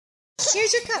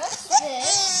Here's your cup.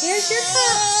 Here's your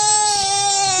cup.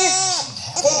 Here.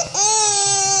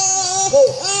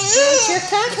 That's your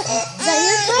cup. Is that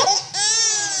your cup?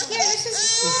 Here, this is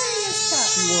Gloria's cup.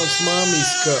 She wants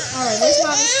Mommy's cup. All right, there's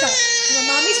Mommy's cup. You want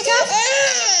Mommy's cup?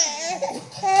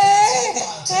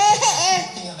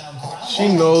 She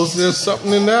knows there's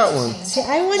something in that one. See,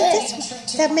 I want this one.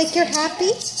 Does that make you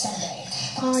happy?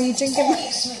 Oh, you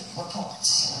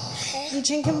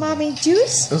drinking Mommy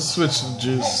juice? Let's switch the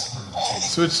juice.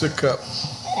 Switch the cup.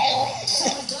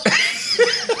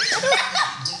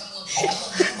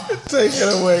 Take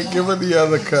it away. Give her the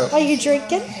other cup. Are you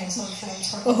drinking?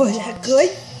 Oh, is that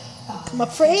good? Come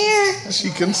up for air. She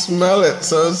can smell it,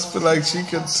 so it's like she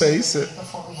can taste it.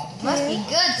 Must be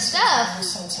good stuff.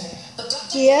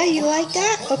 Yeah, you like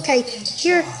that? Okay,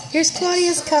 here's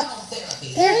Claudia's cup.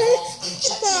 There.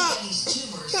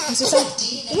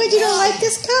 What, you don't like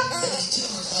this cup?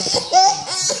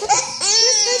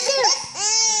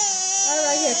 All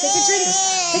right, here, take a drink.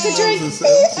 Take a drink.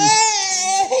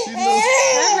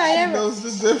 She knows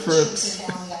the difference.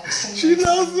 She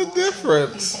knows the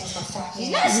difference. She's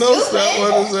not She knows stupid. that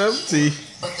one is empty.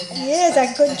 Yeah, is that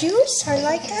good juice? I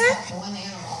like that.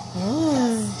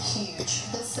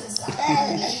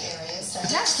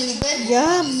 Not stupid.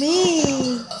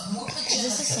 Yummy.